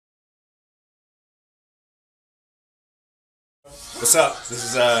What's up? This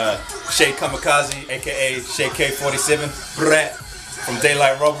is Shay Kamikaze, aka Shay K.47, Brett from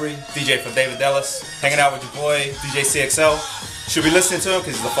Daylight Robbery, DJ for David Dallas, hanging out with your boy DJCXL. Should be listening to him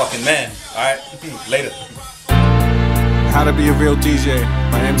because he's the fucking man. Alright, later. How to be a real DJ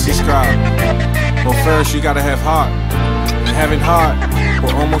by MC Scribe. Well, first you gotta have heart, and having heart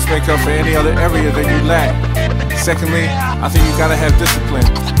will almost make up for any other area that you lack. Secondly, I think you gotta have discipline.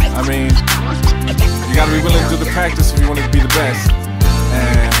 I mean, you gotta be willing to do the practice if you want to be the best.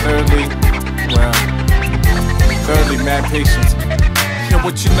 And thirdly, mad patience. You know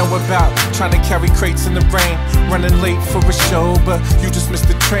what you know about trying to carry crates in the rain, running late for a show, but you just missed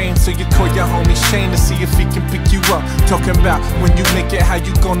the train. So you call your homie Shane to see if he can pick you up. Talking about when you make it, how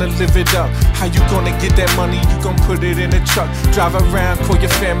you gonna live it up, how you gonna get that money, you gonna put it in a truck, drive around, call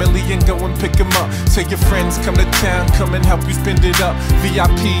your family and go and pick them up. Tell your friends come to town, come and help you spend it up.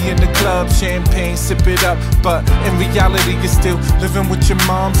 VIP in the club, champagne, sip it up. But in reality you're still living with your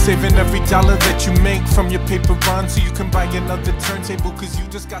mom, saving every dollar that you make from your paper run, so you can buy another turntable cause you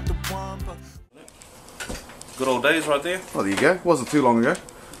just got the one. Good old days right there. Oh, there you go. Wasn't too long ago.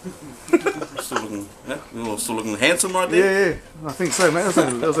 Still looking handsome right there. Yeah, I think so, man.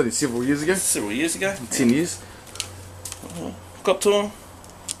 That was only several years ago. Several years ago. 10 years. Hook up to him.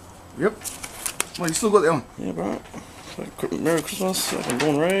 Yep. Well, you still got that one. Yeah, bro. Merry Christmas.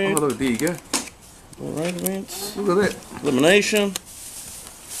 Born Raid. Oh, look, there you go. Born Raid events. Look at that. Elimination.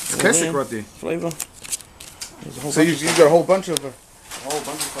 It's classic right there. Flavour. So you've got a whole bunch of stuff.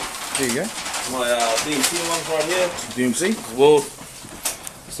 There you go. My DMC ones right here. DMC? World.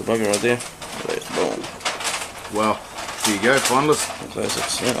 That's the bugger right there. Boom. Wow. There you go. Finalists.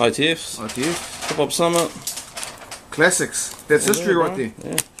 Classics. Yeah, ITFs. ITF. Pop Up Summit. Classics. That's history right there.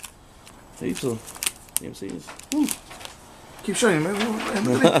 Yeah. Heaps of DMCs. Keep showing, man. I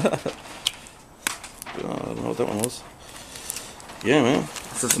don't know what that one was. Yeah, man.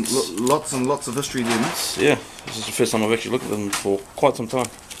 So lots and lots of history there, man. Yeah, this is the first time I've actually looked at them for quite some time.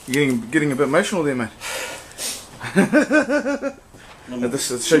 You're getting a bit emotional there, man.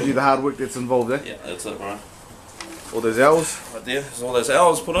 This shows you the hard work that's involved, eh? Yeah, that's it, bro. All those hours. Right there. There's all those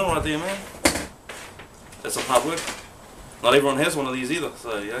hours put in right there, man. That's some hard work. Not everyone has one of these either,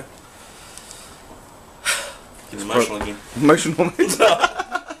 so yeah. Getting emotional again. Emotional, man.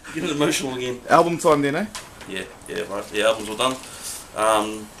 Getting emotional again. Album time then, eh? Yeah, right. The albums all done.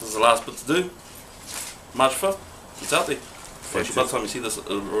 This is the last bit to do. March 5th. It's out there. By the time you see this,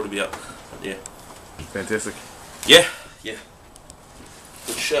 it'll already be out. But yeah. Fantastic. Yeah.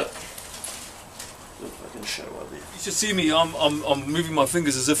 Good shit. Good fucking shit right there. You should see me. I'm moving my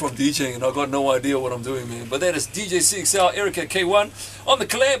fingers as if I'm DJing, and I got no idea what I'm doing, man. But that is DJCXL, Erica k.one on the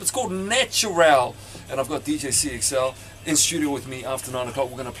collab. It's called Natural, and I've got DJCXL in studio with me after 9 o'clock.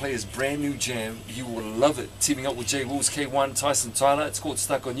 We're going to play his brand new jam. You will love it. Teaming up with j.williams, k.one, Tyson Tyler. It's called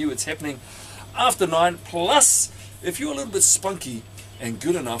Stuck on You. It's happening after 9. Plus, if you're a little bit spunky and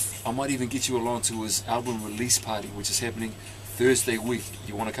good enough, I might even get you along to his album release party, which is happening Thursday week.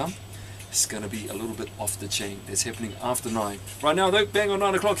 You want to come? It's going to be a little bit off the chain. It's happening after 9. Right now though, bang on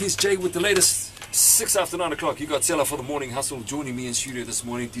 9 o'clock. Here's Jay with the latest 6 after 9 o'clock. You got Seller for the Morning Hustle joining me in studio this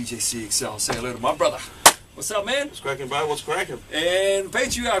morning. DJCXL. Say hello to my brother. What's up, man? What's cracking, bro? What's cracking? And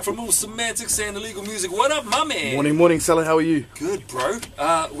Patriarch from All Semantics and Illegal Music. What up, my man? Morning, Seller. How are you? Good, bro.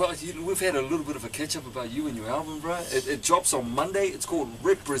 Well, we've had a little bit of a catch-up about you and your album, bro. It drops on Monday. It's called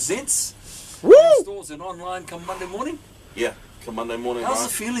Represents. Woo! Stores and online come Monday morning. Yeah, come Monday morning, How's bro.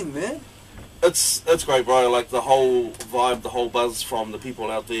 the feeling, man? It's great, bro. Like the whole vibe, the whole buzz from the people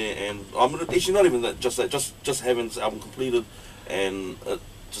out there, and I'm actually not even that. Just having this album completed, and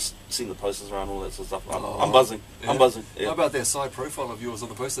just seeing the posters around, all that sort of stuff. I'm buzzing. Yeah. I'm buzzing. Yeah. How about that side profile of yours on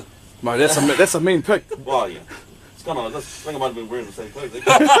the poster? Mate, that's a mean pic. Well, yeah. It's kind of. I think I might have been wearing the same clothes.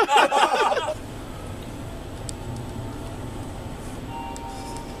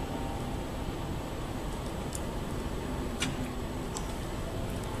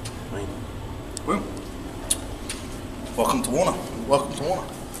 Well, welcome to Warner. Welcome to Warner.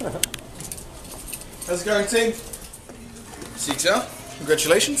 How's it going, team? CXL,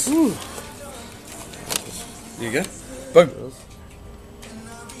 congratulations. Ooh. There you go. Boom.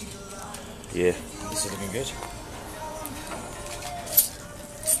 Yeah. This is looking good.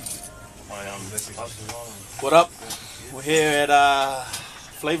 What up? We're here at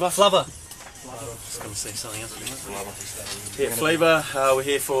Flavour. Just gonna say something else. Here at Flavour. We're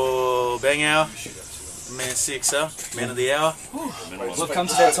here for Bang Hour. Man CXL, Man of the Hour. We've come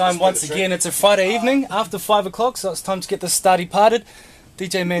to that time once again. It's a Friday evening after 5 o'clock, so it's time to get this starty parted.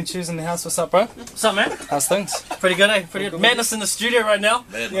 DJ Manchu's in the house. What's up, bro? What's up, man? How's things? Pretty good, eh? Pretty good. Madness in the studio right now.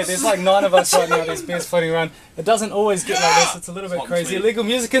 Yeah, there's like 9 of us right now. There's beers floating around. It doesn't always get like this. It's a little bit crazy. Illegal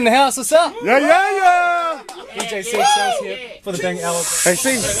music in the house. What's up? Yeah, yeah, yeah! DJCXL's here for the Bang Hour. Hey,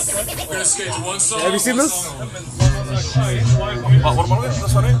 see? Have you seen this? What am I looking at?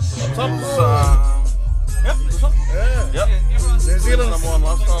 This one here? Yep, this one? Yeah. New Zealand. Number 1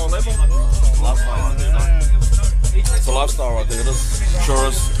 lifestyle label. Lifestyle right there, mate. It's a lifestyle right there, it is. Sure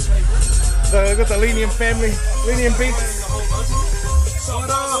is. So we've got the Lenient family, Lenient Beats.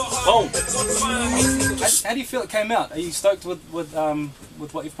 Boom. How do you feel it came out? Are you stoked with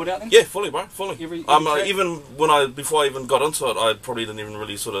what you've put out then? Yeah, fully, bro, fully. Every Even before I even got into it, I probably didn't even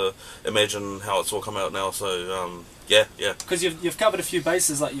really sort of imagine how it's all come out now. So yeah. Because you've covered a few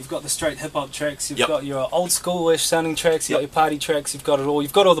bases. Like you've got the straight hip hop tracks, you've Yep. got your old schoolish sounding tracks, you've got Yep. your party tracks, you've got it all.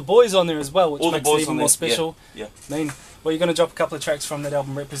 You've got all the boys on there as well, which All the makes it boys even on more there, special. yeah. I mean, well, you're going to drop a couple of tracks from that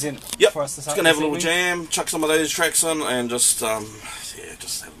album Represent Yep. for us this Just gonna have a little evening. jam, chuck some of those tracks in, and just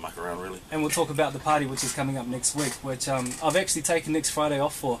just have a muck around really. And we'll talk about the party which is coming up next week, which I've actually taken next Friday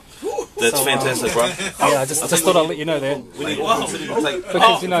off for. That's So, fantastic, bro. Yeah, I just thought I'd let you know that. We need to take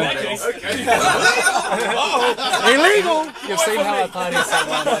Because, you know, illegal! You've seen how I party, so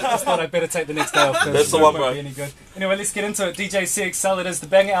I just thought I'd better take the next day off. That's the one, it won't bro. be any good. Anyway, let's get into it. DJCXL, it is the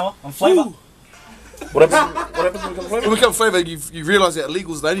Bang Hour on Flavour. What happens when we come to When we come Flavour, you realise that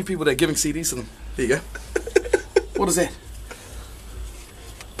illegals are the only people that are giving CDs to them. There you go. What is that?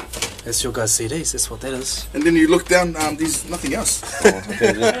 That's your guys' CDs, that's what that is. And then you look down, there's nothing else.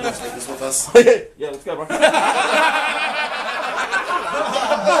 That's with us. Yeah, let's go, bro.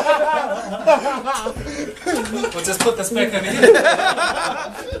 We'll just put this back in here.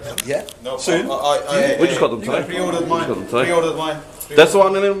 Yeah? No, Soon. We just got them today. Pre-ordered mine. Just got them today. Pre-ordered mine. That's the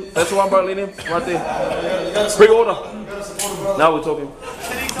one, Linium. That's the one, bro, Linium. Right there. Pre-order. Now we're talking.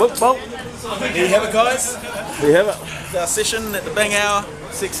 Boop, boop. Here you have it, guys. We have it. It's our session at the Bang Hour,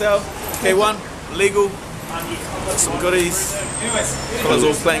 6L, K.one, legal. Got some goodies. Fellas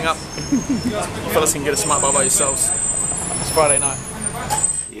all playing up. Fellas can get a smart bar by yourselves. It's Friday night.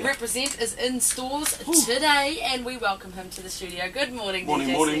 Represent is in stores today, and we welcome him to the studio. Good morning, Morning,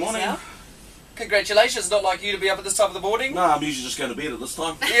 DJCXL. morning. Congratulations, not like you to be up at this time of the morning. No, I'm usually just going to bed at this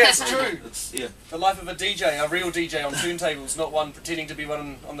time. Yeah, it's true. Yeah. The life of a DJ, a real DJ on turntables, not one pretending to be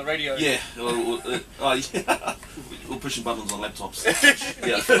one on the radio. Yeah. Yeah. We're pushing buttons on laptops.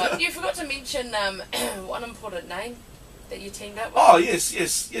 Yeah. You forgot to mention one important name that you teamed up with. Oh,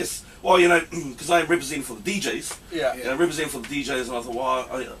 yes. Well, you know, because I represent for the DJs. Yeah. I represent for the DJs, and I thought,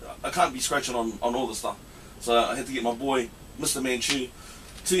 well, I can't be scratching on all this stuff. So I had to get my boy, Mr. Manchu,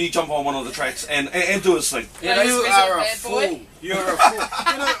 to jump on one of the tracks and do his thing. Yeah, You he's are a bad fool. boy. You're a fool.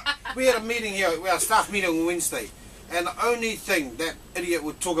 You know, we had a meeting here, our staff meeting on Wednesday, and the only thing that idiot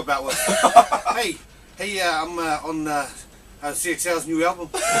would talk about was, hey, I'm on CXL's new album.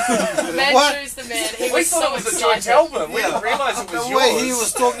 Manchu's the man. He We was thought so it was a joint excited. album. We didn't realise it was The yours. way he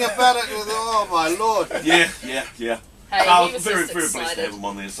was talking about it was, oh my lord. Yeah. Hey, I he was was very just blessed to excited. have him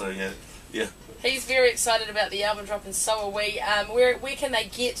on there, so yeah. He's very excited about the album drop, and so are we. Where can they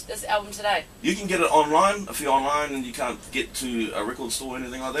get this album today? You can get it online, if you're online and you can't get to a record store or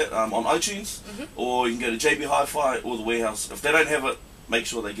anything like that, on iTunes, or you can go to JB Hi-Fi or the Warehouse. If they don't have it, make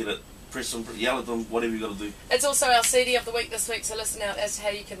sure they get it. Press them, yell at them, whatever you got to do. It's also our CD of the week this week, so listen out as to how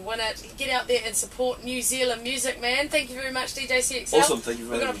you can win it. Get out there and support New Zealand music, man. Thank you very much, DJCXL. Awesome, thank you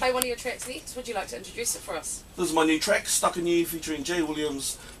very We're going much. to play one of your tracks next. Would you like to introduce it for us? This is my new track, Stuck in You, featuring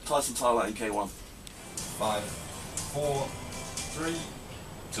J.Williams, Tyson Tyler, and k.one. 5, 4, 3,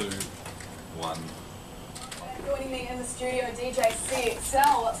 2, 1. Joining me in the studio,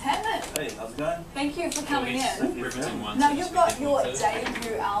 DJCXL. What's happening? Hey, how's it going? Thank you for coming in. Represent one. Now, you've got your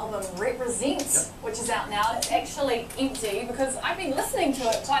debut album, Represent, which is out now. It's actually empty because I've been listening to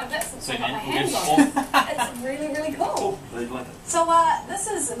it quite a bit since I got my hands on it. It's really, really cool. They like it. So, this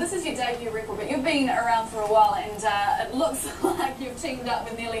is your debut record, but you've been around for a while, and it looks like you've teamed up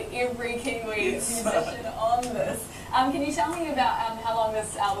with nearly every Kiwi musician on this. Can you tell me about how long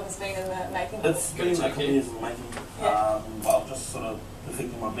this album's been in the making? It's been a couple of years in the making. But I'm just sort of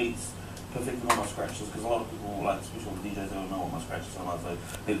perfecting my beats, perfecting all my scratches, because a lot of people, like especially the DJs, they don't know what my scratches are like, so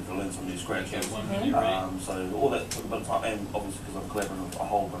they needed to learn some new scratches. So all that took a bit of time, and obviously because I'm collaborating with a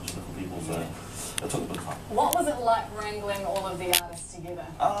whole bunch of different people, so it took a bit of time. What was it like wrangling all of the artists together?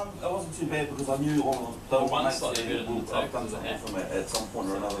 It wasn't too bad because I knew all of them. I've done something from it at some point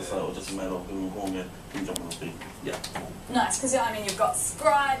or another, so it was just a matter of giving them a call and jump on the speed. Yeah. Nice, because I mean you've got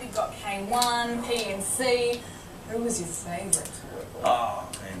Scribe, you've got k.one, PNC. Who was your favourite to work with? Oh,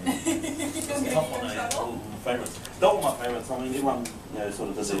 man. It's a tough one, eh? All my favourites. They're all my favourites. I mean, everyone, you know, sort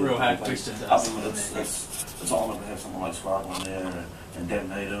of does It's a real hard question to I ask. mean, it's an honour to have someone like Scribe on there and Dan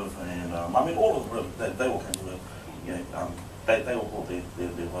Native, and I mean, all of them, really, they all came to it, you know, they all brought their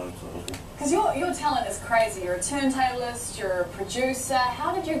load, so it was good. Because your talent is crazy. You're a turntablist, you're a producer.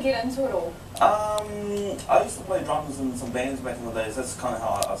 How did you get into it all? I used to play drums in some bands back in the days. That's kind of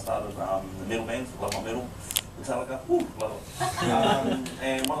how I started the metal bands. Love my metal. Metallica. Woo, love it.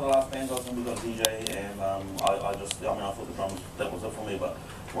 And one of the last bands I was in, we got a DJ, and I thought the drums, that was it for me, but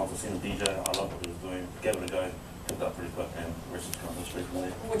once I seen the DJ, I loved what he was doing, gave it a go, picked up pretty quick, and the rest is kind of history from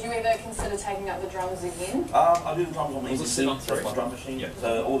there. Would you ever consider taking up the drums again? I do the drums on my sit on that's my drum machine. Yeah.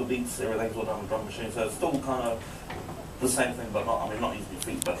 So all the beats, everything's all done on the drum machine. So it's still kind of the same thing, but not using your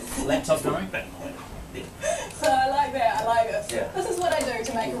feet, but Laptop going? back in the way. Yeah. So I like that. I like it. Yeah. This is what I do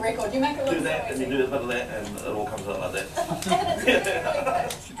to make a record. You make it look Do that, so and you easy. do a bit of that, and it all comes out like that.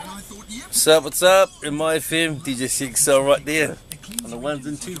 What's up? In my FM, DJCXL right there. On the ones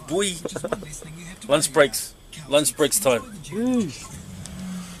and two, boy. Lunch breaks time.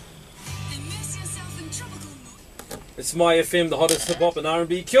 It's my FM, the hottest hip hop and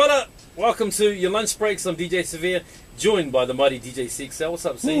R&B. Kia ora! Welcome to your lunch breaks. I'm DJsir-Vere, joined by the mighty DJCXL. What's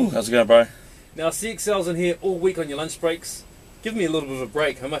up, C? How's it going, bro? Now, CXL's in here all week on your lunch breaks. Give me a little bit of a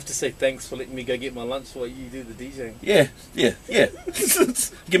break. I have to say thanks for letting me go get my lunch while you do the DJing. Yeah.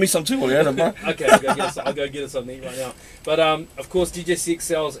 Give me some too while you're at it, bro. Okay, I'll go get us something to eat right now. But of course,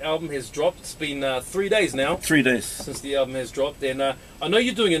 DJCXL's album has dropped. It's been 3 days now. 3 days. Since the album has dropped. And I know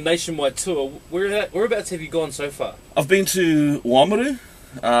you're doing a nationwide tour. Whereabouts have you gone so far? I've been to Waimaru,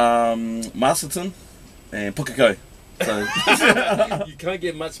 Masterton, and Pukeko. So. You can't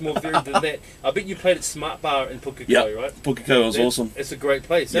get much more varied than that. I bet you played at Smart Bar in Pukeko, Yep. right? Pukeko was awesome. It's a great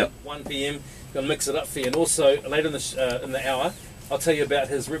place. Yep. 1 p.m. Gonna mix it up for you. And also later in the hour, I'll tell you about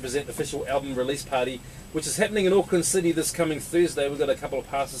his Represent official album release party, which is happening in Auckland City this coming Thursday. We've got a couple of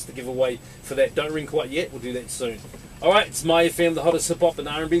passes to give away for that. Don't ring quite yet. We'll do that soon. All right, it's my FM, the hottest hip hop and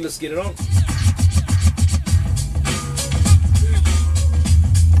R&B. Let's get it on.